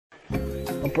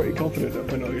pretty confident at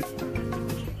penalties.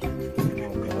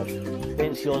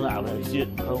 Vince, you're not having it.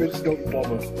 Vince, don't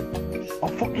bother. Oh,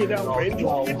 fuck you now, Vince.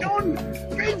 What have you done?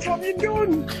 Vince, what have you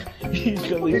done? He's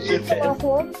going to ship it.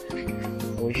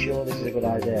 Are we sure this is a good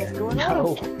idea?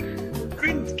 No.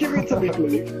 Vince, give it to me,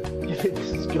 please. Give it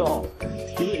to Scott.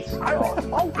 Give it to Scott.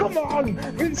 Oh, come on!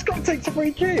 Vince, Scott takes the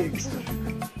free kicks.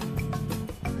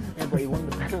 Yeah, but he won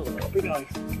the penalty. That'd be nice.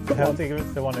 I don't think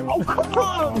it's the one who Oh, come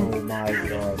on! Oh my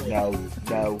god,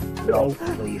 no,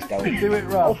 please don't. do it Oh,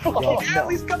 wrong. fucking hell,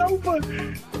 he's gone over!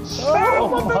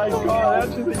 Oh my god,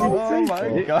 actually, oh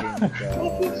my god. Oh,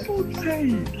 for fuck's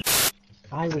sake!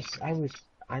 I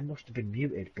must have been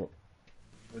muted, but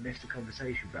we missed a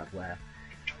conversation, Brad, where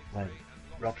when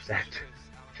Rob said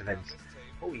to Vince,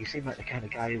 "Oh, you seem like the kind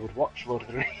of guy who would watch Lord of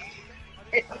the Rings."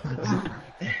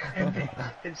 And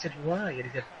Vince said, "Why?" And he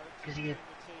said, "Because he had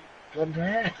blonde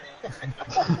hair."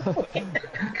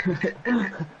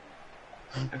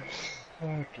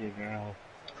 Fucking hell.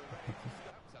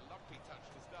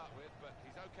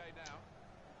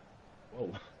 Whoa.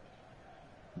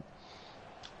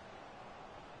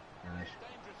 Nice.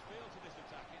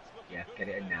 Yeah, get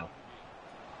it in now.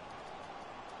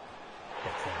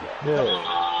 Yeah.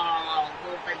 Oh,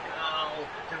 lovely goal!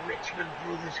 The Richmond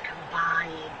brothers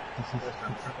combine!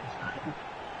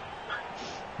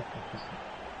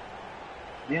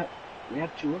 Yeah, we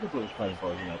had two other brothers playing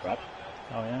for us, you know, Brad.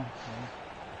 Oh yeah.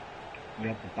 We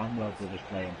had the Banwell brothers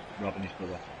playing, Rob and his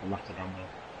brother, the latter Banwell.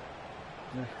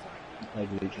 Yeah. We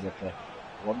played with each other for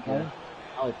one game.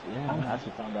 Oh, yeah, I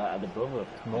actually found out I had a brother.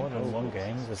 More than one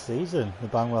game of the season. The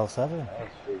Banwell 7.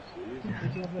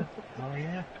 Oh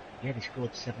yeah. Yeah, they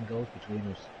scored 7 goals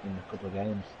between us in a couple of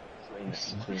games. We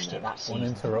smashed it that season.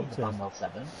 Uninterrupted. The Banwell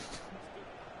 7.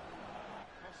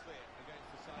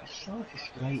 It's so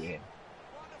frustrating.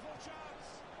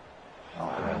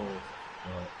 Oh,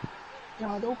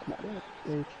 Yeah, I don't come out there.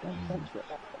 It's thanks for it.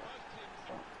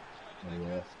 Oh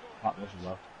yeah. That was as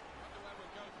well.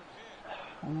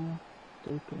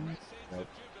 Stupid. Nope.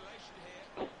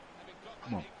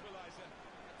 Come on.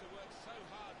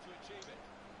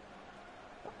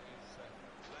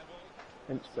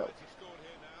 Vince go.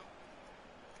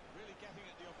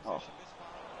 Oh.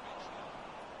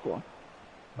 Go on.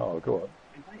 oh, go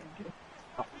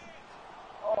on.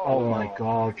 Oh my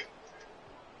god.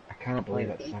 I can't believe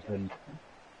that's happened.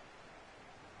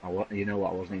 You know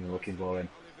what, I wasn't even looking for him.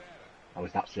 I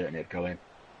was that certain it'd go in.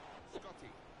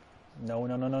 No.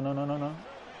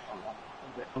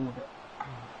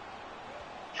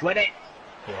 Twin it!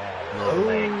 Yeah.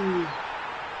 Lovely.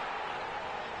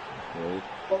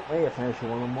 Fuck me, I finished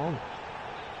 1-on-1.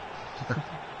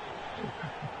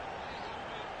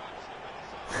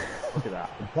 Look at that.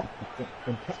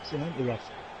 Impressive, aren't you, Ross?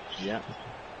 Yeah.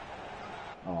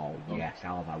 Oh yes,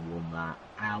 how have I won that?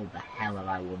 How the hell have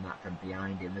I won that from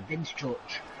behind him? The Vince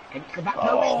touch against the back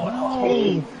post. Oh,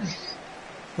 no.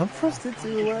 I pressed it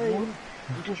too late.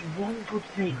 He does one good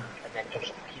thing and then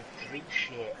just fucking 3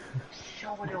 shit.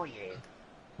 So annoying.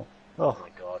 Oh my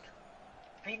god.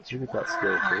 Vince, You got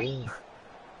skill too.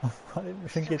 I didn't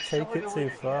think you'd take it too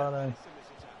far then.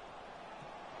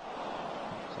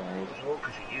 Sorry, it was all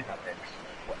because of you, that Vince.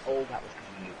 All that was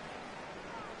because of you.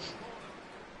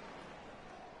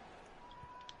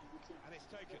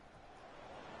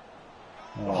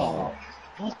 Oh,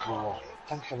 fuck off.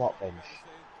 Thanks a lot, Vince.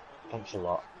 Thanks a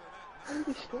lot. How did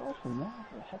he score from there?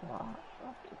 The head of that.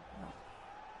 Fucking hell.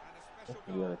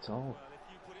 Nothing good at all.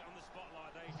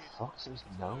 Fuck's his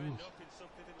nose.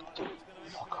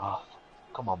 Fuck off.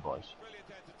 Come on, boys.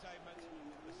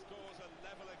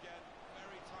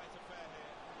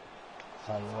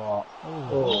 Tell you what.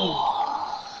 Oh.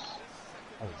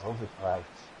 That was lovely play.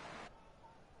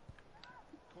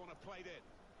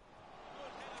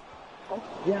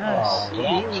 Yes! Oh,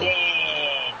 get in!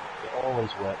 It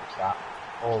always works, that.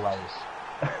 Always.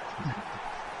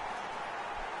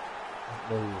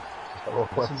 Move.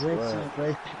 It's a great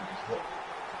celebration.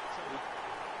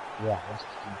 Yeah, let's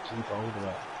just keep over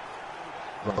it.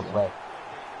 Lovely.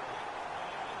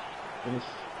 Finish.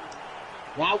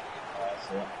 Now!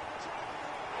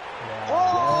 Yeah.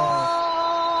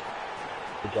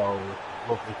 The goal.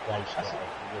 Lovely play.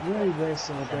 Really great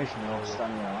celebration.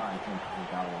 Standing in a line, thinking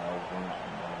down the old one and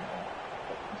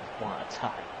just want to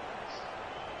attack.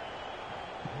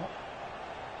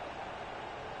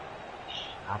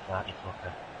 Have that, you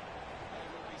fucker.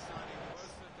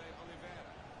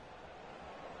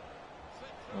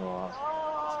 Oh,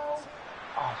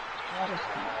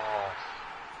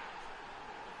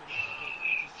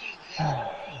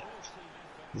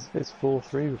 It's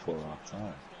 4-3 before half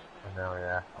time. I know,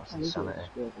 yeah. That's insanity.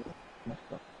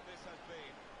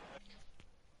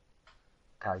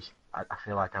 Guys, I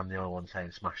feel like I'm the only one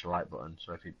saying smash the like button,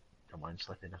 so if you don't mind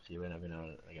slipping after you in every now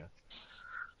and again.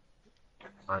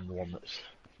 I'm the one that's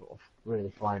sort of really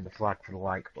flying the flag for the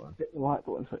like button. Hit the like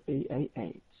button for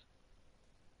EA8.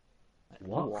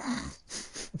 What?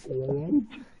 EA8?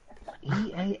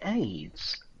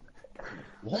 EA8?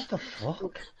 What the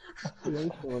fuck? EA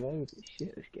still there with this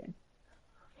shit, this game.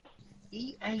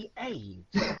 EA8?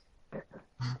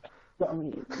 But I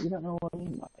mean, you don't know what I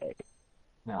mean by it.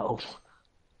 No.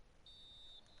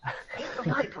 Hit the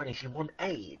like button if you want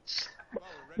AIDS.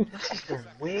 This is the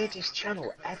weirdest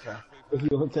channel ever. If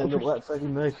you want to end up like Freddie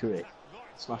Mercury,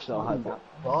 smash that like button.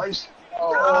 Boys.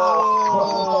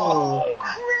 Oh!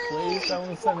 Please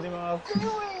don't send him off.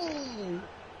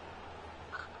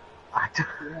 I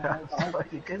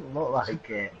don't, it didn't look like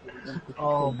it.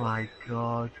 Oh my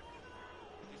god.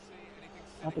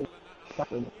 Oh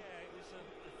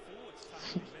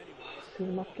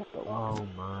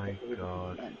my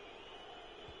god.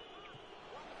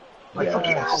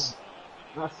 Yes.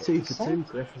 That's 2 for 2,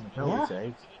 Chris, from the penalty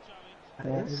save. It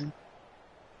is.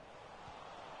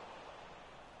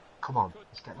 Come on,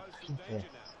 let's get the fucking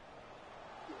fifth.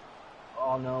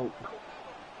 Oh no.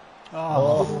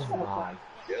 Oh, my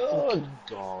god.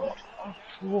 God.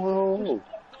 Whoa.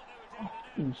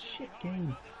 Fucking shit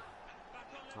game.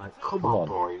 Like, come on,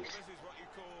 boys.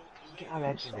 Get our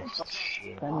heads in this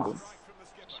shit. Defending.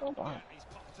 So bad.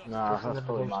 Nah, that's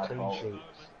probably my Clean fault.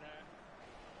 sheets.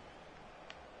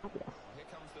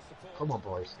 Come on,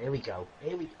 boys. Here we go.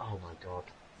 Oh my god.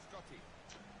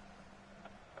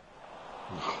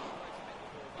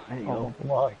 There you go.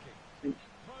 why?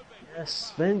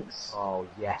 Yes, Vince. Oh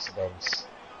yes, Vince.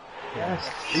 Yes.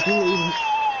 He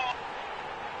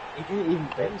didn't even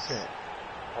face it.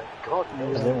 Thank God. I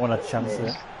didn't want to chance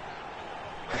it.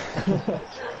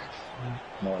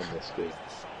 Not in this game.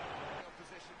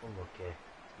 Unlucky.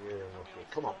 Really unlucky.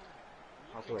 Come on.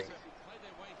 I'll do it.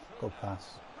 Good pass.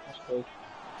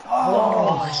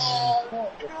 Oh!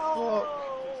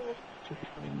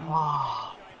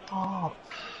 Oh!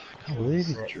 I can't believe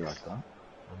he dragged that.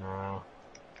 I know.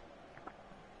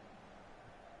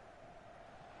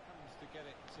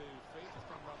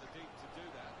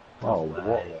 Oh,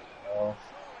 what?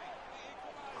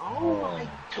 Oh my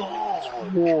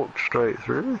god! Walked straight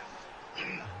through.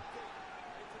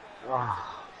 Oh,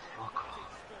 fuck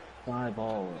off. Fly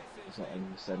ball. It's not in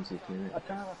the 70th minute. I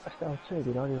can't press L2,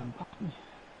 they don't even pass me.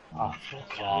 Oh,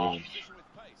 fuck off.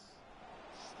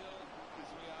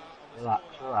 Relax.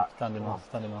 Stand him off,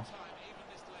 stand him off.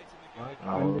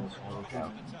 Oh,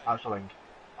 that's a wing.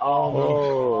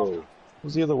 Oh, it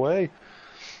was the other way.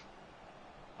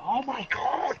 Oh my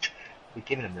god! We've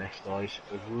given him this, boys.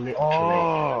 We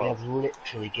have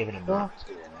literally given him that.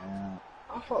 Yeah.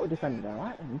 I thought we defended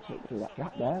alright and we took through that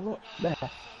gap there, look, there.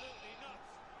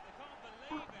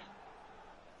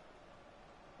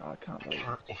 Oh, I can't believe it.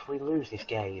 If we lose this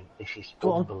game, this is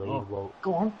Go on. unbelievable.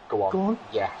 Go on. Go on. Go on.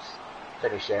 Yes.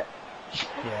 Finish it.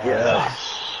 Yeah.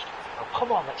 Yes. Oh,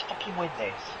 come on, let's fucking win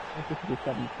this. This could be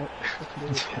 7-6.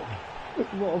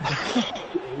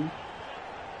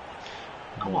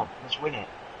 Come on, let's win it.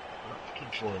 We're not fucking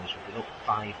trolling this, we've been up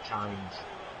 5 times.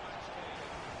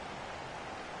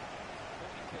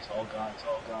 It's all guy, it's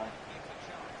all guy.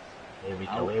 Here we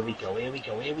Out. go, here we go, here we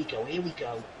go, here we go, here we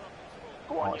go.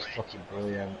 Go on, It's fucking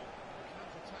brilliant.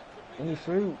 Only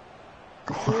through.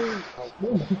 Oh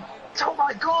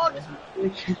my god!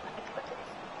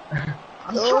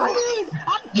 I'm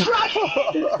trying!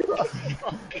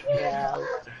 Fucking hell.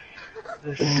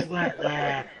 The sweat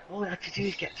there. All I had to do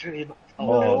is get through him.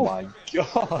 Oh my god.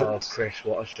 Oh, Chris,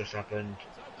 what has just happened?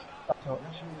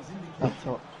 That's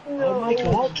what. Oh my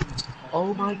god!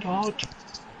 Oh my god!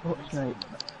 What's mate?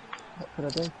 What could I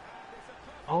do?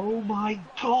 Oh my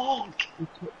god!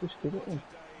 Just give it in.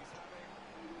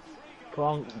 Come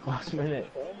on, last minute.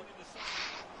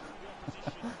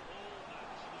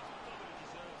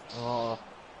 Oh.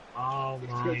 Oh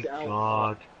my Get it out.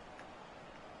 god!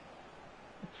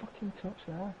 A fucking touch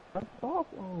there. Oh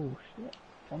shit.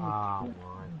 Oh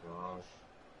my god.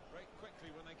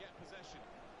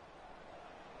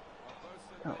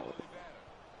 Can't believe it.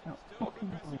 Can't fucking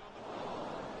believe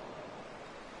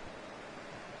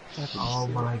it. Oh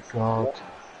my god.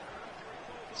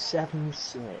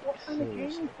 7-6. What kind of game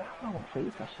is that on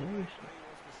FIFA, seriously?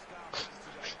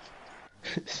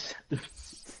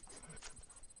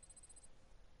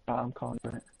 I'm calling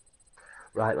it.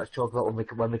 Right, let's talk about when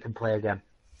we can play again.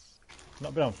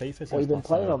 Not been on FIFA since What you been last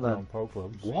playing time on I've been then? on Pro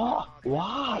Clubs. What?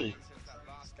 Why?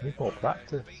 Need more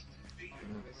practice.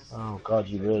 Oh god,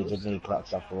 you really did need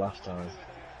practice after last time.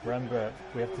 Remember,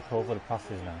 we have to cover the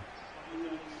passes now.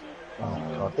 Oh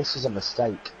god, this is a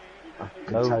mistake. I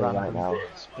can No tell you random right now.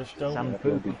 bits. Just don't Sam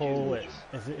call it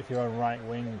if you're a right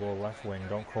wing or left wing.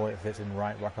 Don't call it if it's in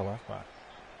right back or left back.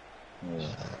 Yeah.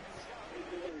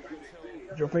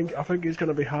 Do you think? I think it's going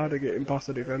to be harder getting past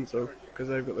the defence though, because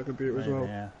they've got the computer as well.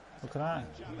 Yeah. Look at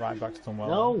that. Right back's done well.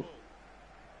 No!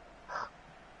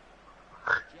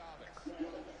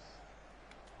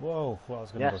 Whoa, well, I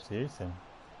was going to go to you, Tim.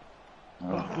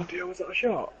 Oh, bloody hell, was that a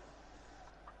shot?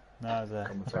 No, it's a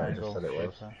Commentator triangle. said it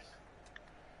was. pass.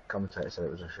 Commentator said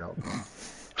it was a shot.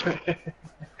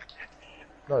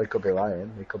 No, he could be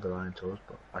lying. He could be lying to us,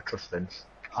 but I trust Vince.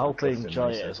 I hope they trust him enjoy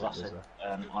when he it says as last was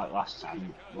like last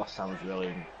time. Last time was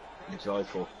really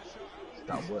enjoyable.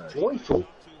 That word. Joyful.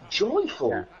 Joyful.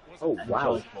 Yeah. Oh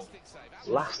wow. Enjoyable.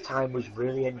 Last time was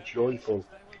really enjoyable.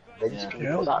 Vince, Yeah. can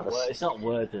you put that at the It's not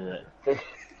word, is it?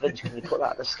 Vince, can you put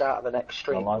that at the start of the next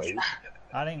stream, please?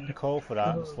 I didn't call for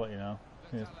that, just to let you know.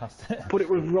 You just passed it. Put it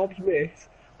with Rob Smith.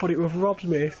 Put it with Rob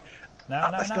Smith. No,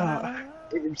 At no, the no, start. no, no.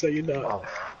 With him saying that. Oh,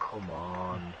 come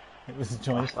on. It was That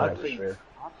joyful. was true.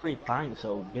 I have 3 pints,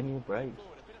 so give me a break.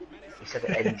 He said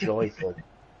enjoyful.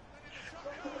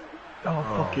 Oh,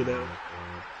 fucking hell.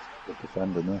 Good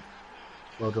defender, no?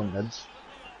 Well done, Vince.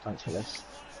 Thanks for this.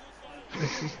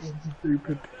 This is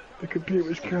stupid. The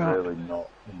computer's It's crap. really not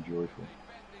enjoyable.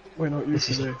 We're not used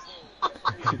to this.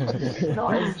 This is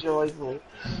not enjoyable.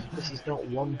 This is not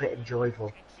one bit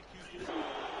enjoyable.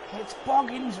 It's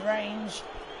Boggins' range.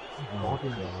 Oh,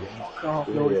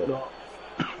 no, it's not.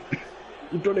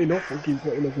 You've done enough fucking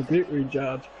putting the computer in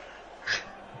charge.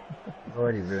 You've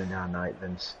already ruined our night,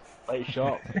 Vince. Play it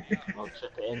short. I'll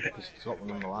chip it in because it's got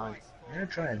one on the line. I'm going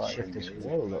to try and shift this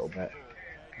wall a little bit.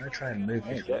 I'm going to try and move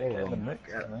this Get wall in the along. mix,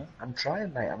 mate. I'm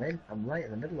trying, mate. I'm in. I'm right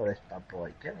in the middle of this bad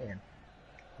boy. Get me in.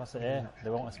 What's it here? They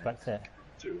won't expect it.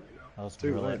 Too late now. That was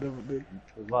Too brilliant. late, never did.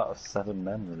 There's like 7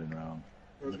 men running around.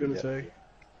 I was going to say.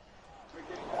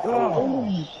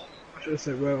 Oh! I should have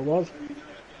said where I was.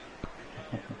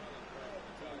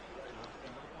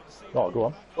 Oh, go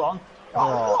on. Go on.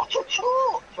 Oh,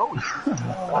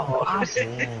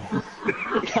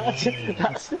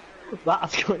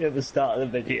 That's going at the start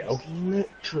of the video. It's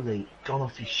literally gone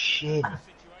off his shin.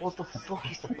 What the fuck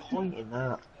is the point in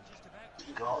that?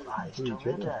 God, that is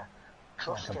Dorida.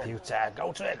 Trust him. Computer,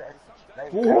 go to it.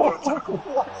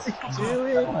 What's he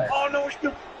doing? Oh no, it's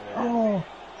not. Oh,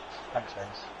 Thanks,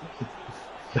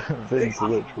 Vince. Vince,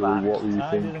 literally, what were you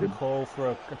I didn't thinking? call for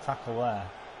a tackle there.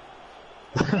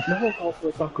 never go for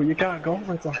a tackle. You can't go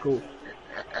for a tackle.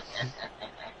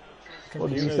 What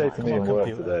did you Computer, say to come me on, in work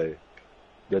computer. today?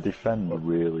 They defend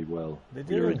really well. They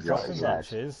do You're in exactly soccer right.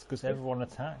 matches because everyone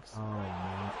attacks. Oh,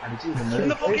 man. And he's even The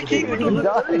moved. fucking keeper He doesn't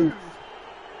died. move.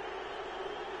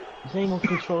 Is anyone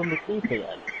controlling the keeper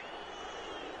then?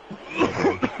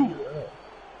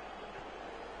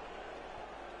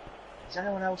 Is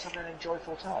anyone else having an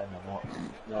enjoyable time or what?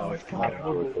 No, it's Not fine.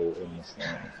 enjoyable in the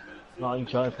start. Not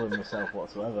enjoyable in myself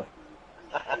whatsoever.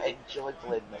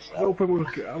 Enjoyable in I was myself.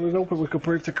 hoping we could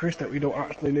prove to Chris that we don't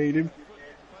actually need him.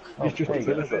 He's just a there you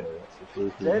benefit.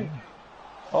 go. Then,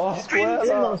 Oh, swear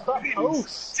that!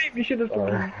 Steve, you should have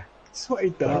done.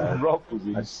 Sweated that. Rob was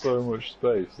in so much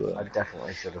space there. I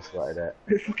definitely should have sweated it.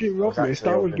 It fucking I was robbed me. actually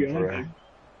Star was hoping getting for on a- him.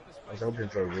 I was hoping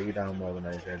for a rebound more than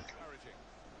anything.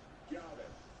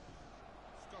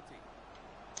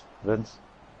 Vince,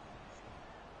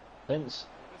 Vince.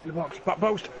 In the box. Back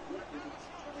post.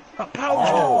 Back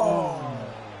post. Oh.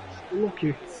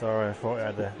 Lucky. Sorry, I thought you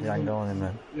had the angle on him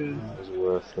then. Yeah. it was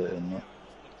worth it, isn't it?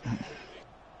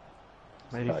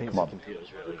 Maybe Right, thinks come the on.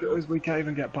 computer's really Look at good. us, we can't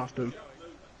even get past him.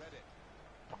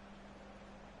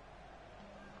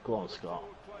 Go on, Scott.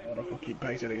 Oh, the fucking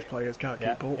pace of these players can't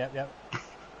Yep, keep up. yep.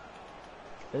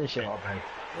 Finish it. Oh, mate.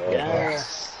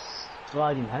 Yes.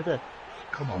 Sliding header.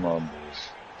 Come on, Come on. boys.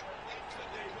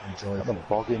 Got Enjoyable. the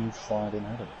bogging sliding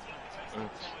header.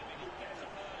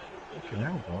 Fucking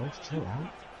hell, boys. Chill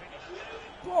out.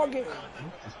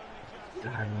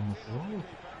 Dying on the floor.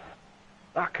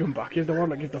 That comeback is the one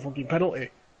that gives the fucking penalty.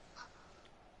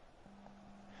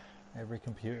 Every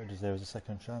computer deserves a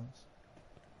second chance.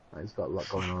 He's got a lot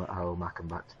going on at home, I can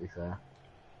back to be fair.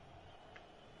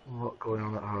 A lot going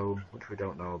on at home, which we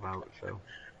don't know about, so...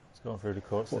 It's going through the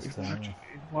court system. isn't it?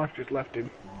 His wife just left him.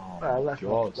 Well, let's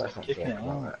George, not talk kicking it about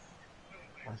out. it.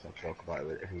 Let's not talk about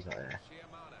it if he's not here.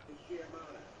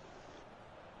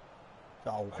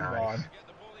 Oh, come Nice. on.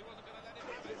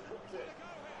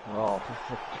 Oh,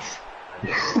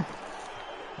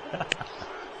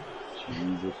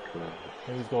 Jesus Christ.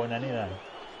 Who's going any then?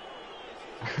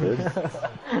 Vince,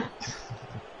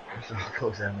 So of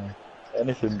course, Emily.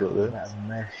 anything but this. That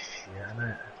mess shit,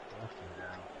 innit? Left him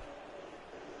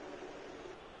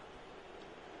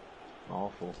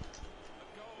Awful.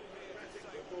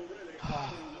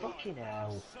 Fucking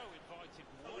hell.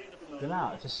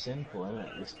 It's just simple, isn't it?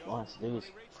 Just all I have to do is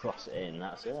cross it in,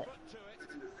 that's it.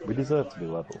 We deserve to be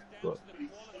level, but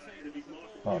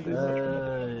can't do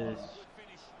much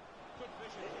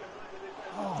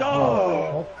from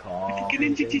No! Fuck off. You fucking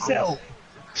injured yourself!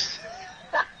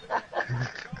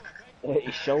 Hit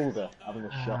his shoulder, having a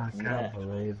I shot from can't there.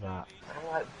 believe that.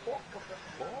 I'm like, what the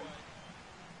fuck?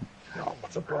 Oh,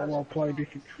 that's a ball well played.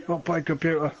 Well played,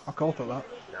 computer. I call for that.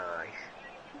 Nice.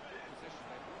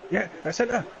 Yeah, I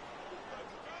centre.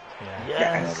 Yeah.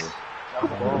 Yes! We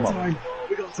got time.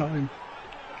 We got time.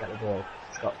 Get the ball.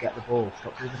 Scott, get the ball.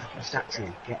 Stop doing the fucking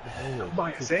statue. Get the ball.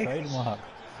 By a six. Trademark.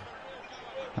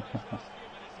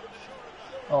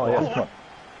 Oh yeah, come on.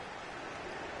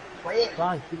 Play it.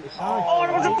 Fine, keep it side. Oh,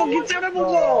 that was a fucking terrible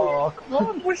ball! Come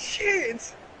on. What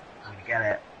shit! I'm gonna get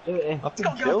it. Do it in. I've been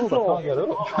Scott, get killed, the I ball. can't get up.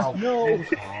 Oh, No! fuck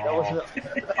That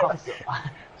was off.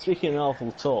 Speaking of an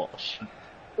awful touch.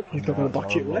 He's not gonna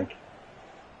botch it, leg.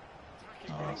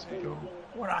 Oh, that's a goal.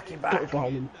 We're rocking Don't back. foul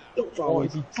him. Don't foul What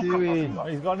is him. he doing? Oh,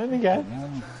 he's gone in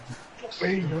again. Fuck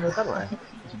me. It's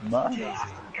mad.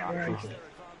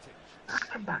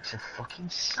 Ackenbach's a fucking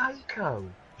psycho.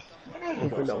 I don't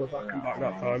think that was Ackenbach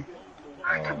that time.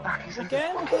 Ackenbach is a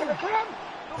Again? fucking again.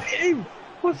 Look at him!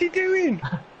 What's he doing?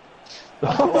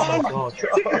 Oh my god.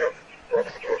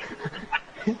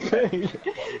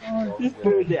 You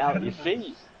burned it out your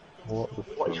feet. What the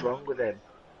What is fuck? wrong with him?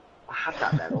 I had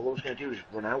that then. All I was going to do is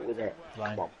run out with it.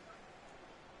 Line. Come on.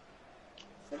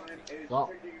 Stop.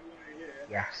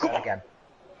 Yes, and again.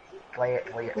 Play it,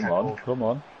 Come tackle. on, come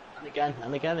on. And again,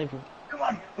 if you Come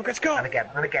on, look at Scott! And again,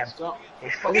 and again. stop.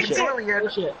 It's fucking Finish it.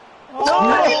 brilliant. Finish it.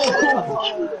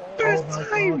 First Oh my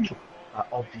time! God. I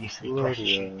obviously pressed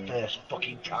shit first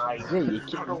fucking time. Yeah, you I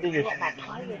don't know can't what my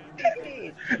player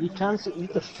did. You can't see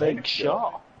the fake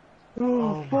shot. Oh,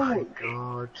 Oh my fuck.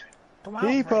 god. Come on.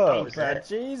 Keeper! Keeper,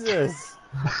 Jesus.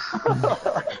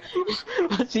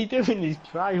 What's he doing? He's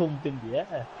triumphed in the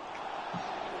air.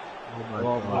 Oh my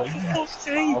Oh god. my Fuck's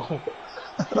sake!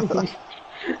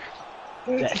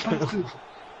 Dirty bastard.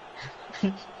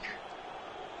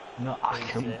 Not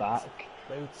Ackham back.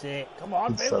 Boot it. Come on,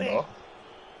 Good boot send it. off.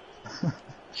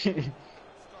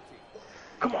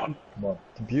 Come on! Come on.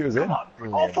 Computer's in.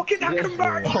 Oh, fucking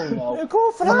Ackenbach! Oh no. You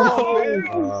call for that.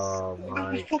 Oh That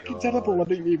my was fucking god. terrible. I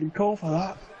didn't even call for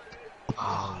that.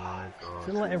 Oh my god.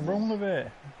 Should let him run with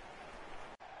it.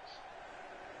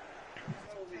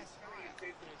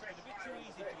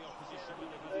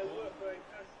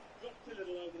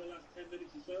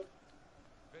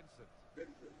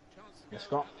 Yeah,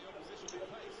 Scott,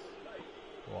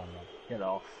 Go on, man. get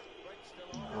off.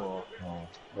 Oh. Oh,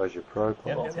 where's your pro Yep,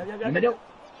 club? yep, yep, yep, In the yep. middle.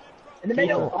 In the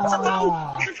middle. Keeper.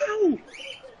 Oh. It's a foul!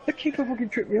 The keeper fucking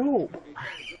tripped me up.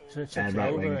 Should have checked right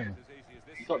over wing. him.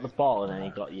 He got the ball and then he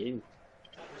got you.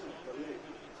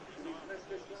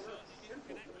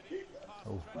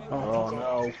 Oh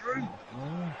no. Through.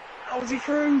 How was he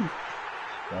through?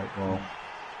 Right, well.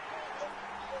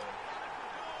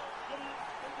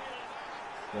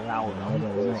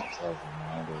 Ronaldo.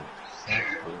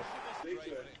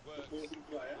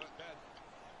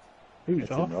 Who's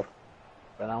It's off? enough.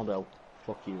 Ronaldo.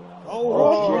 Fuck you, Ronaldo.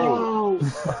 Oh!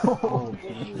 Oh,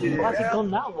 why's he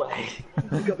gone that way?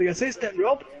 You got the assist then,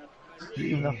 Rob? You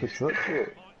didn't have to touch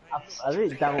it. I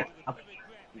think down. I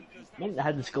meant the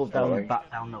head to go down and back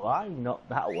down the line, not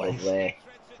that way.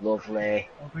 Lovely.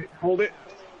 Lovely. Hold it.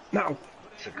 Now.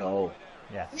 It's a goal.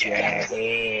 Yes. Yes.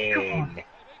 Come on.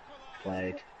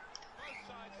 Played.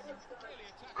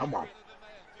 Come on.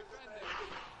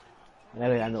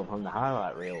 Maybe end up on the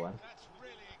highlight reel then.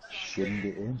 Shinned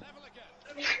it in.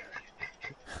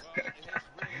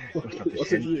 Must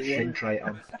have the shin trait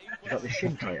on. You got the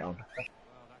shin trait on.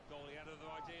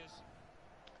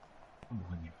 Come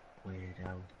on, you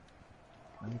weirdo.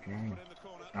 Play the game.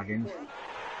 Baggins.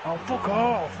 Oh, fuck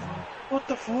off! What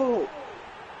the fuck?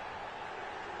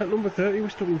 At number 30, we're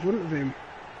still in front of him.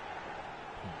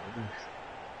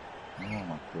 Oh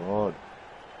my god.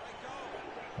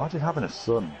 Imagine having a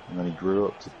son and then he grew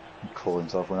up to call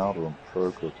himself Ronaldo on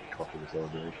ProClubs and copy the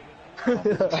celebration.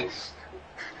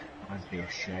 I'd be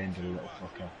ashamed of a little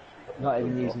fucker. Not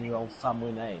even using your own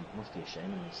family name. Must be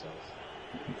ashamed of yourself.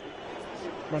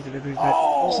 Imagine if his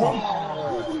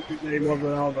Oh! name was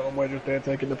Ronaldo and we're just there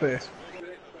taking the piss.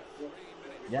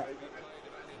 Yeah.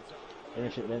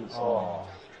 Finish it, Vince. Oh.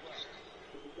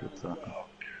 Good tackle.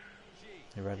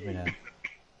 You read me now.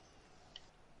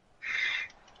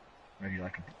 Really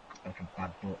like a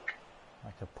bad book.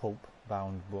 Like a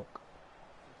pulp-bound book.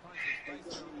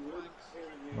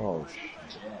 Oh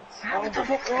shit. How the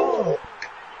fuck?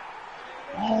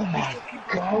 Oh my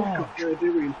god! What they're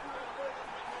doing.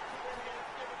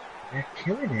 They're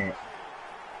killing it.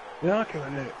 They are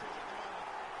killing it.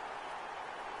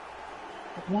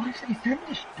 But why is the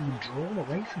defenders being drawn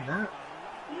away from that?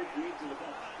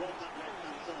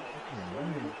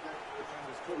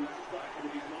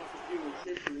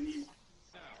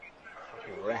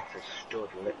 Fucking ref has stood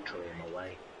literally in the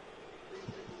way.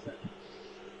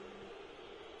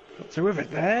 Got two of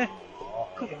it there.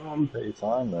 Come on. Take your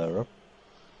time there, Rob.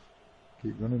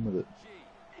 Keep running with it.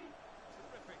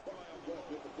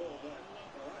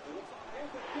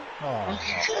 Oh,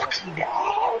 Fucking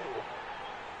hell!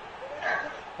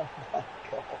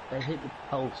 They hit the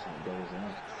post and it goes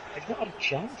out. They've not had a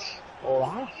chance. Or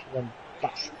half. Then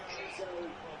that's...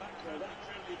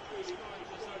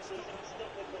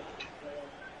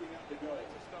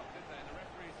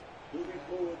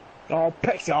 Oh,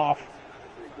 piss off.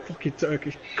 Fucking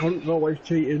Turkish cunts always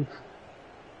cheating.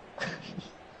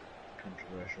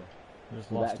 Controversial. we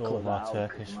just lost Better all of cut our that out,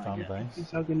 Turkish 'cause we fan might get- base.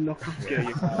 He's having knockers scare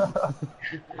you.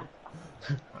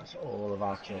 That's all of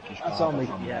our Turkish That's all me,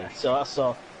 fan yeah. base. So that's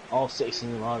all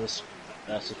 16 of our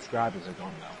subscribers are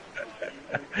gone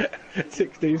now.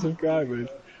 16 subscribers.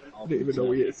 I didn't even know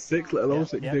we hit 6, let alone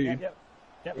 16. Yep, yep, yep.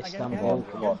 Yep, I get it, Istanbul.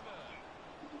 Come on.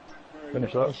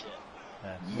 Finish that.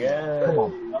 Yeah. Come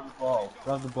on. Grab the ball.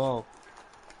 Grab the ball.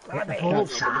 Grab the ball,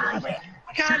 Sam.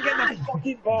 I can't get the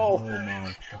fucking Oh ball.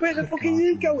 my. Where the fuck are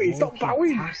you going? Stop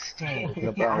bowing. Fantastic.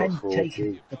 About I'm 40.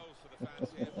 taking...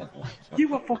 You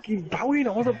were fucking bowing.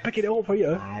 I wasn't picking it up for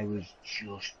you. I was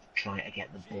just trying to get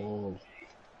the ball.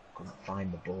 Couldn't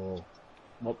find the ball.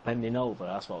 What, bending over?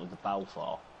 That's what was the bow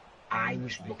for. I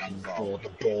was looking for the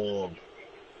ball.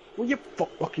 Well, you fuck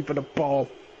looking for the ball.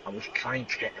 I was trying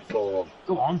to get the ball.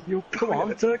 Go on. You come on,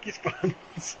 the Turkish fans.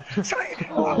 Say it.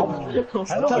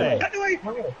 Penalty. Anyway.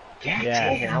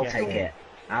 Yeah, I'll take it.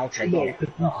 I'll take No, it. you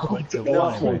took the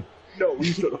last one. No,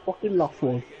 you took the fucking last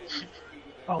one.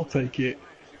 I'll take it.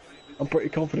 I'm pretty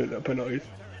confident that penalties.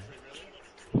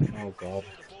 Oh god.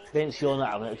 Vince, you're not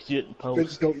having it because you're at the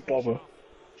Vince, post. don't bother.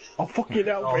 Oh, fucking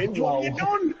hell, Oh, Vince, what have you no.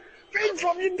 done? Vince,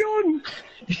 what have you done?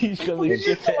 He's gonna You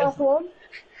shit did the last it. one.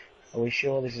 Are we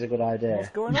sure this is a good idea? What's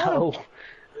going on? No.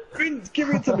 Vince, give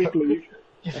it to me, please.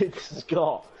 Give it to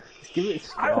Scott. Just give it to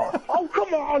Scott. Oh,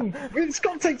 come on! Vince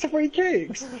Scott takes the free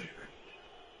kicks.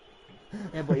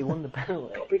 Yeah, but he won the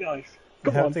penalty. That'd be nice. You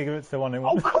Come have on. to give it to the one who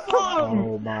Oh, won. come on!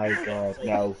 Oh my god.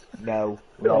 No. No.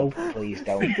 Rob, please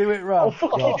don't. Do it, Oh, Rob.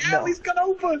 fucking God, hell, no. he's gone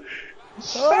over!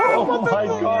 Oh what the my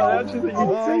fuck? god, actually think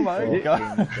Oh you my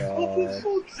god. Oh,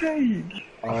 for fuck's sake!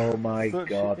 Oh my Such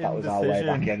god, that was our way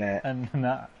back indecision. in it. And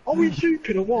that. Are we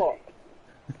stupid or what?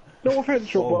 No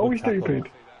offence, Rob, but are we Good tackle.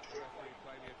 stupid?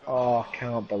 Oh, I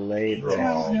can't believe it.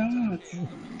 Hell yeah.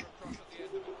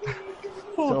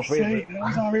 Fuck's So, sake, that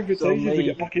was our invitation to me-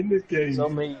 get back in this game. So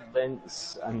me,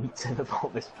 Vince, and Tim have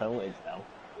got this penalty now.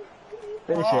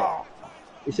 Finish Oh,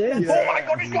 it. It's in. oh my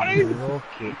god, he's got in!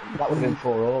 Lucky. That would have been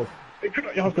 4-all. It could,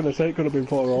 I was going to say it could have been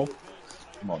 4-all.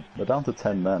 Come on. They're down to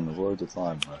 10 men. There's loads of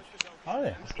time, man. Are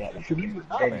they? Let's get them.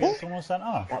 Is someone sent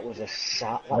off? That was a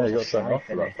sat. Yeah, That you was a got sent side off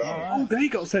for that. finish. Oh, they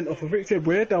got sent off. I think said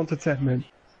we're down to 10 men.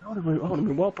 I would have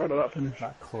been well proud of that finish.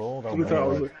 That crawled To be over fair, I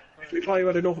was there. like, if player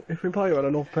had enough, if my player had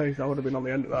enough pace, I would have been on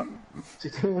the end of that.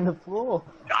 She's doing the floor.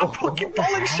 Oh, fucking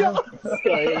volley shot!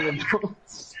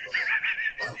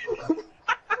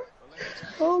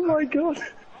 Oh my god!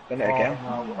 Done it again.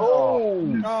 Oh!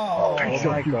 Oh, Oh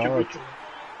my god.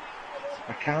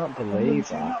 I can't believe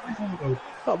that.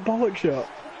 That bollock shot.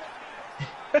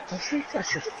 I think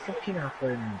that's just fucking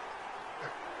happened.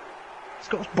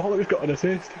 Scott's bollock's got an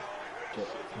assist.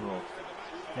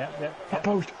 Yep, yep. That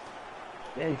post.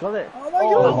 Yeah, you got it.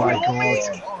 Oh my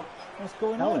god. What's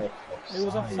going on? Penalty. It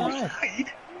was offside.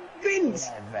 Offside? Vince!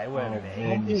 They weren't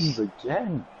me. Bobbins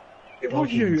again. It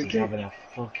was you Bobbins is again. having a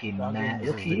fucking mess. Bobbins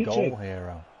Look is at the you goal two.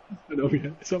 hero. I know, yeah.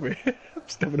 Sorry. I'm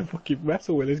just having a fucking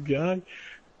wrestle with this guy.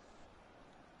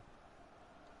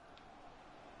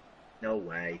 No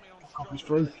way. Oh, he's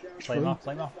through. He's Play him through. off,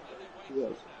 play him off.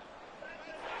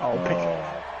 Oh, pick it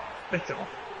off. Pick it off.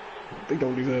 They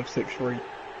don't deserve 6-3.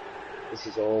 This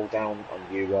is all down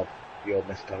on you, Rob. Your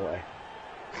missed penalty.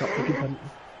 That fucking penalty.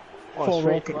 Oh, it's 4-all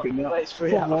three- could have been that. it's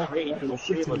 3 out of 3. They'll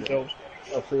shit themselves.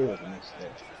 Oh, 3 of them missed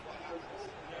it.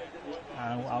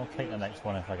 I'll take the next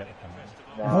one if I get the penalty.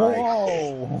 Nice.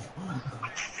 Whoa!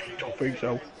 Don't think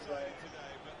so.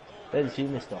 Vince, you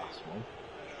missed the last one.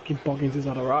 Fucking Boggins has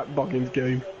had a right Boggins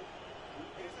game.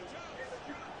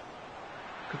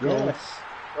 Good goal. Yes.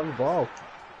 On the ball.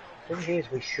 The thing is,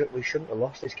 we shouldn't have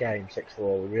lost this game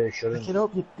 6-4. We really shouldn't. Pick it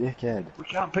up, you dickhead. We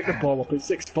can't pick the ball up. It's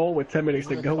 6-4 with 10 minutes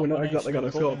to go. We're not exactly going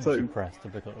to score two.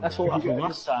 That's what happened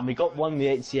last time. We got one in the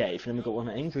 88th, and then we got one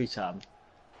at injury time.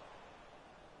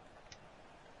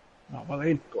 Oh, well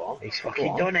in. Go on. He's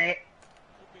fucking done it.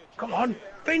 Come on,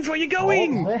 Vince, where you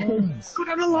going? Go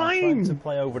down the line. To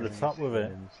play over the top with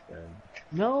it.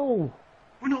 No.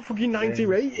 We're not fucking 90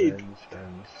 rated.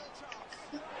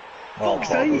 Fuck's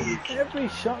sake. Every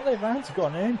shot they've had's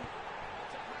gone in.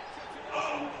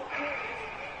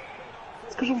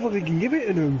 It's because of what they can give it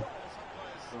to them.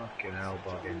 Fucking hell,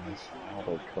 Boggins.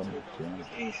 Oh, cunt,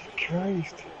 Jesus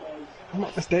Christ. I'm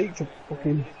not mistake to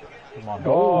fucking... Come on.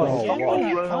 Oh,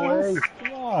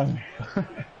 Come on.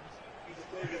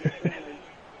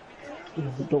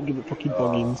 Don't give it fucking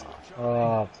Boggins.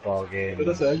 Oh, Boggins. What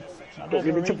did I say? Don't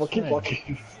give it to fucking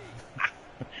Boggins.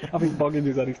 I think Boggins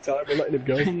is at his time. We're letting him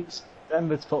go.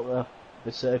 Remember to put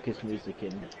the circus music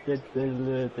in.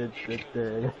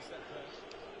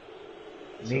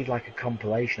 You need like a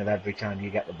compilation of every time you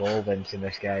get the ball, Vince, in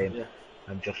this game. Yeah.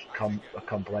 And just a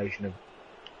compilation of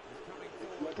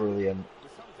brilliant.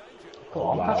 Come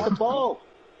on, pass the ball.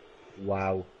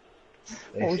 Wow.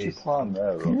 What was your plan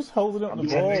there, Rob? Who's holding up the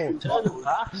ball? Turn the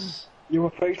pass. You were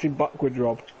facing backwards,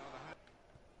 Rob.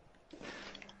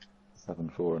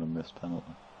 7-4 and a missed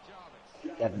penalty.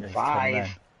 7-5.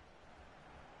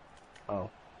 Oh.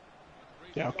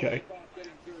 Yeah, okay.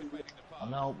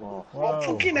 No ball. Oh,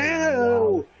 fucking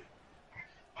hell!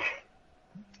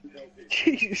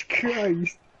 Jesus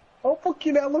Christ! Oh,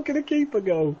 fucking hell, look at the keeper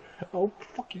go! Oh,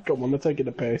 fucking come on, they're taking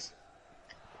the piss.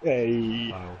 Hey!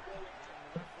 Wow.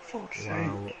 Fuck's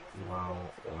Wow. sake. Wow.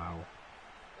 Wow.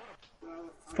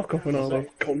 Fuck off and all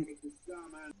that cunt.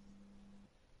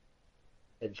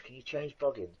 Vince, can you change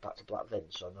Boggins back to Black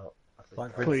Vince or not?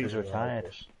 Black Please. Vince is retired.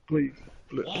 Please.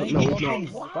 No, he's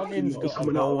not. Boggins got a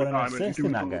coming out goal of and an retirement. assist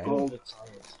in that game.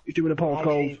 He's doing a Paul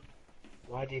Coles.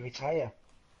 Why did he retire?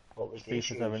 What was the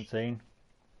issue? FIFA 17.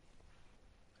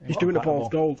 He's doing a Paul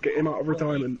Scholes. Get him out of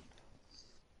retirement.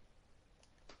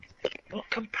 Not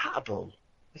compatible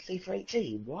with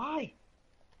FIFA18? Why?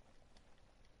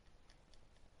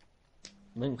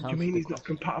 What do you mean he's not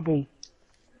compatible?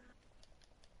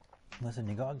 Listen,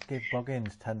 you got to give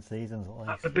Boggins 10 seasons at That's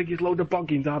least. the biggest load of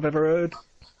Boggins I've ever heard.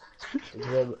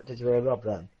 Did you hear Rob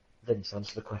then? Vince,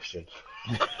 answer the question.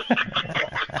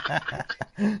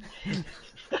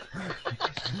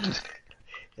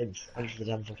 Vince, answer the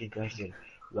damn fucking question.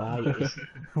 Why is...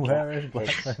 Where is Black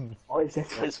Vince? What is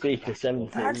this? Let's speak for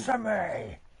 17. Answer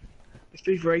me! Is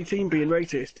FIFA 18 being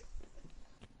racist?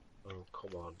 Oh,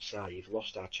 come on, sir, you've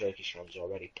lost our Turkish fans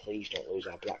already. Please don't lose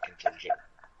our black contingent.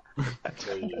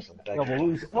 Please, I'm No, begging. we'll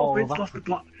lose Oh, all Vince of lost the Africa.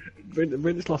 black.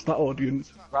 Vince lost that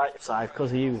audience. Right side,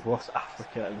 because you've lost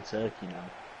Africa and Turkey now.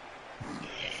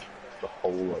 The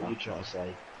whole What of are you trying to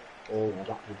say? All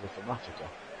black people from Africa?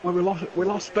 Well, we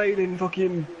lost Spain in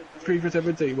fucking FIFA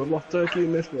 17. We've lost Turkey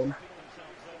in this one.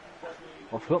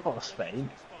 Well, I forgot about Spain.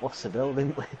 Lost the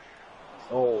building.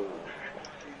 Oh.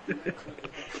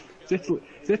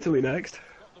 It's Italy next.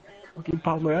 Fucking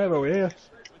Palmero here.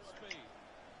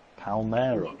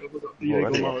 Palmero. Diego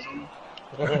Already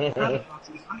Maradona.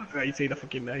 I 18 a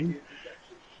fucking name.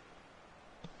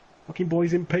 Fucking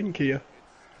boys in pink here.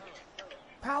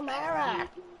 Palmera!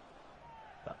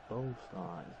 That ball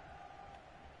side.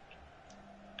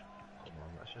 Come on,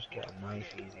 let's just get a nice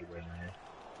easy win here.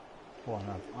 Go on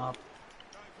now. Up.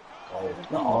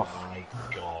 Oh my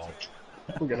god.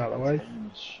 We'll get out of the way.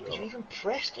 Did you even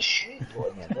press the shoot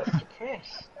button then? What did you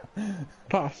press?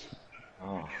 Pass.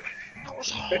 Oh. That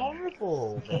was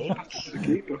horrible, babe. The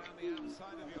keeper.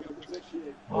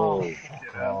 Oh,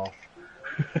 fuck off.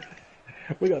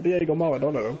 We got Diego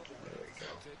Maradona.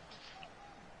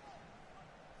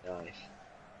 Nice.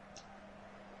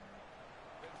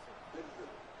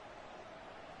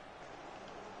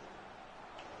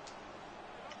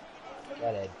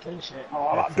 Get in. Finish it.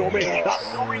 Oh, that dummy. That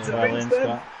dummy to Well in, Vince then.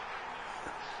 Scott.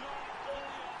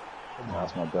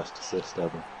 That's my best assist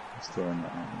ever. Just throwing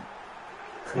that on.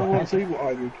 I want to see what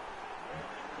I did.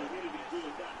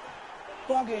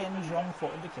 Boggins, wrong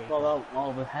foot in the keeper. Well,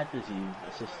 all the headers you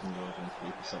assistant goals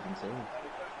in FIFA 17.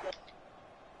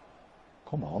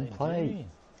 Come on, play.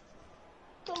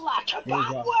 The latter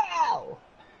Banwell!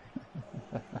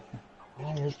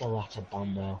 Where is the latter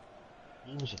Banwell?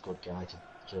 He was a good guy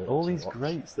to All to these watch.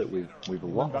 greats that we've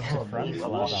lost. Back to France, He's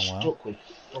well done, well. stuck with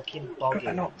fucking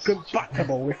They're not Boggins.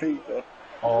 compatible with FIFA.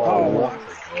 Oh, Oh, what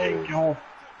what a a goal. goal.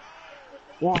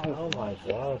 Wow. Oh my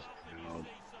god.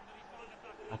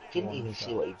 I didn't even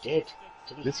see what he did.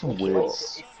 Did he Did some flick it weird up?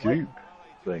 scoop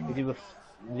Did thing. you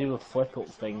do a flip up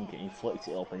thing and you flicked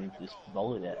it up and you just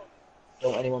volleyed it.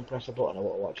 Don't anyone press a button, I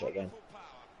want to watch it again.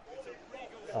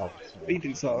 Oh, He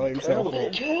did something himself. look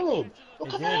at him! He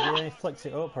did, yeah, he flicks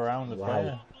it up around the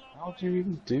player. How do you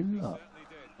even do that?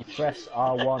 You press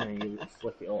R1 and you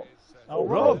flick it up. Oh,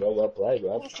 Rob! Well played,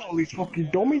 Rob. What's all these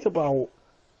fucking dummies about?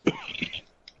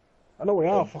 I know we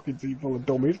are a fucking team full of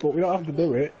dummies, but we don't have to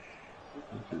do it.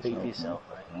 Think for yourself,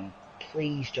 right?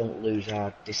 Please don't lose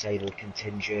our disabled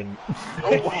contingent.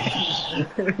 Please.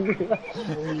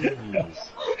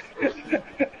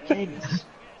 Kids,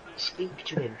 speak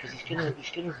to him because he's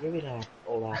gonna ruin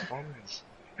all our fans.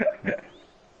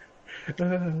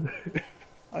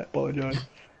 I apologise.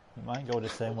 It might go the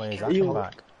same way as You-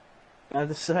 Achenbach. I have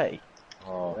to say,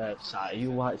 Oh, are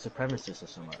you white supremacist or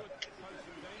something?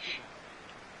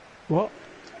 What?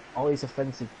 All these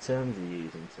offensive terms you're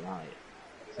using tonight.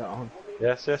 Is that on?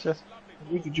 yes.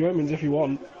 Use the Germans if you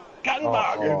want.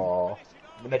 Ganbagen! Oh,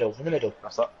 in the middle.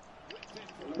 That's that.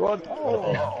 Go on.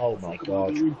 Oh my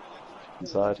god.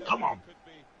 Inside. Come on.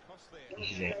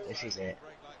 This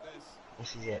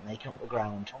is it. Make up the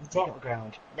ground.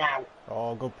 Now.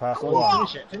 Oh, good pass. Go on,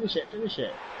 finish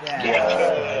it.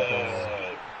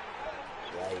 Yeah.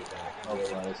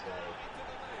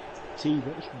 T.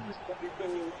 Richmond.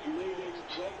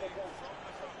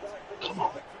 Come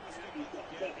on.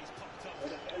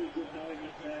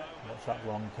 What's that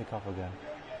long kick off again?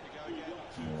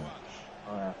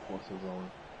 Oh yeah, what's the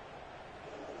rolling?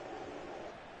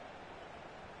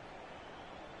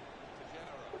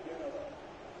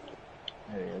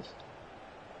 There he is.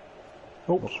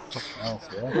 Oops. Oh,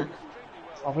 yeah.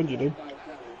 I've injured him.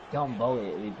 Can't volley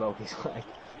it, he broke his leg.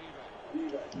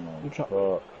 No, Good shot.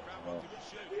 fuck.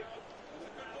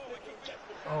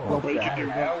 Robert, you can do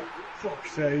that.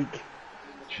 Fuck's sake.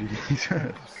 Jesus.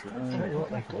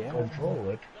 Going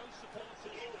forward.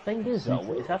 Thing is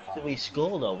though, it's after we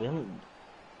score though, we haven't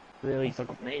really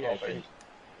made anything.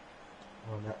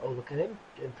 Oh, look at him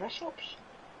doing press ups.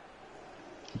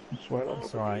 Swear that.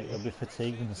 It's alright, he'll be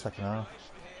fatigued in the second half.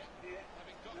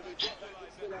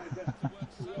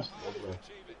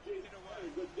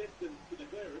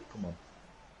 Come on.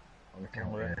 On the count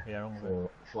Hungry? there. Yeah, hungry.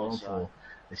 4 on 4.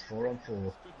 It's 4 on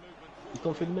 4. He's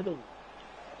gone through the middle.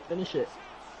 Finish it.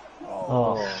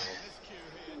 Oh.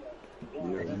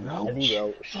 Eddie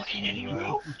Roach. Fucking Eddie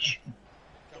Roach.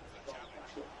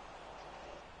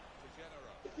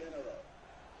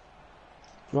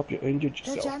 Rob, you injured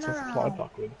yourself to fly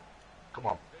backward. Come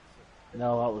on.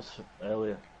 No, that was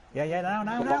earlier. Yeah, now.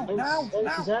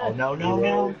 Oh,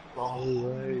 no. Oh,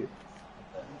 wait.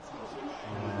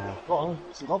 Go on,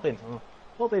 lob him.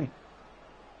 Lob him.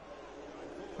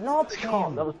 Lob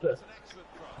Scott, that was perfect.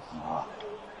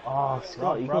 Oh,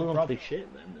 Scott, you got on Rob. big shit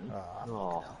then.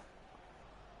 Oh.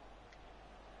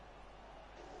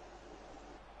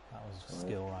 That was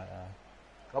skill right there.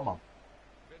 come on.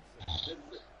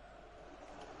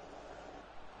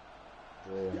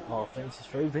 Oh, Vince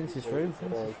is through.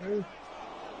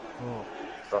 Oh.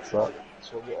 That's that.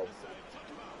 So what?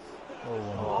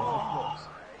 Oh,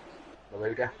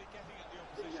 Maluda.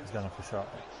 he's gone off a shot.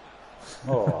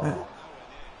 Oh.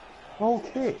 Well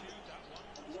kicked.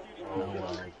 Oh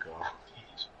my god.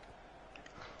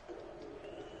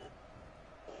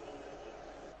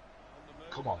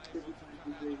 Come on.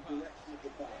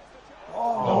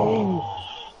 Oh.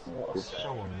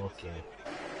 So unlucky.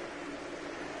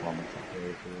 Go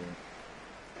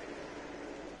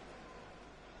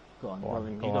on, Go well,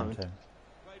 on, you go got on, him. Tim.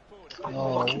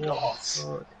 Oh my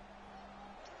god.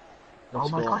 Oh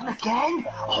my god, again!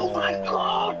 Oh my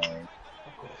god!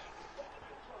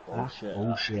 That's Bullshit.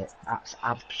 bullshit. That's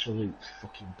absolute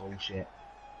fucking bullshit.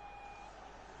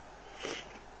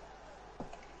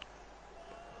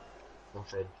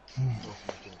 Nothing. Nothing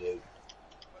you can do.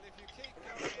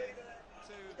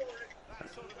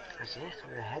 That's it,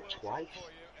 through the head twice.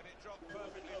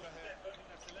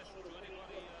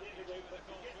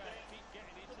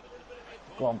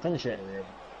 Go on, finish it.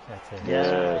 Yeah, Tim.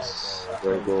 Yes.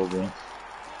 Great goal, man.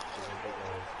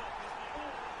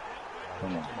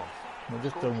 Come on. We've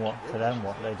just done what to them,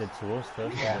 what they did to us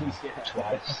first. Yeah,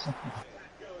 twice.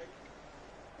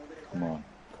 Come on.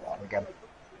 Again.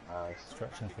 Nice.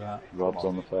 Stretching for that. Rob's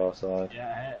on the far side.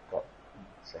 Yeah.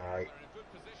 Side.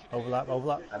 Overlap.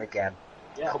 And again.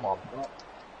 Yeah. Come on.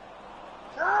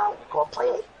 No! Go on, play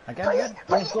it! Again.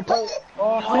 Play it! Play it!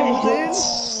 Oh,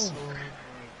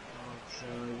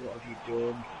 Oh, what have you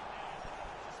done?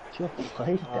 just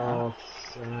played that. Oh,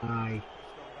 Sai.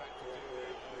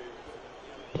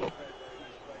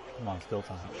 Come on, still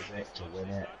time. That was it to win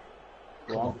it.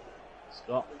 Go on,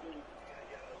 Scott.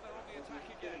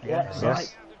 Again. Yeah, Yes.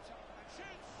 right.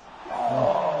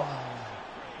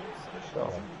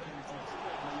 shot.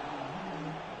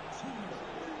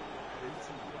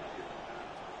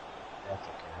 That's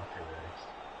okay, I'll feel this.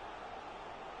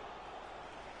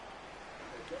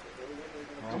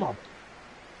 Come on.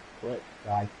 Wait.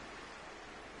 Right.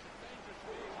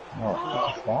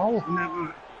 Oh, foul.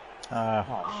 Never.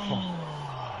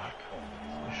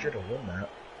 You should have won that.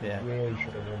 Yeah. You really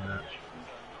should have won that.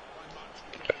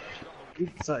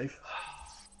 Good save.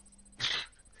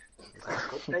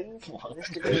 Good thing.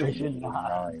 We shouldn't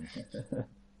have. 9.